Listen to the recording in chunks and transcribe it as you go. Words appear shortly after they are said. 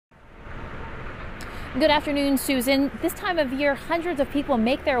Good afternoon, Susan. This time of year, hundreds of people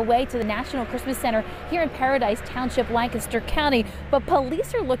make their way to the National Christmas Center here in Paradise Township, Lancaster County. But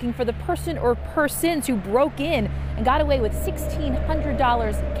police are looking for the person or persons who broke in and got away with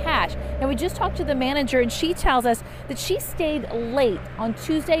 $1,600 cash. Now, we just talked to the manager, and she tells us that she stayed late on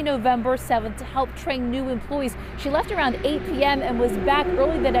Tuesday, November 7th to help train new employees. She left around 8 p.m. and was back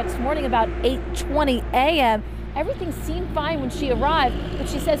early the next morning about 8:20 a.m. Everything seemed fine when she arrived, but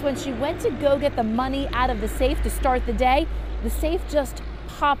she says when she went to go get the money out of the safe to start the day, the safe just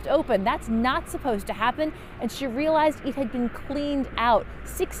popped open. That's not supposed to happen, and she realized it had been cleaned out.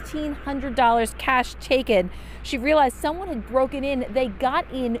 $1,600 cash taken. She realized someone had broken in. They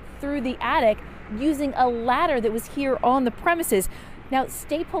got in through the attic using a ladder that was here on the premises. Now,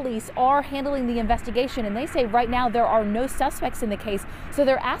 state police are handling the investigation, and they say right now there are no suspects in the case, so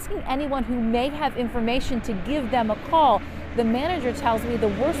they're asking anyone who may have information to give them a call. The manager tells me the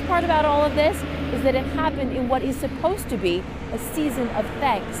worst part about all of this is that it happened in what is supposed to be a season of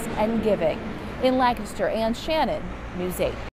thanks and giving. In Lancaster, Ann Shannon, News 8.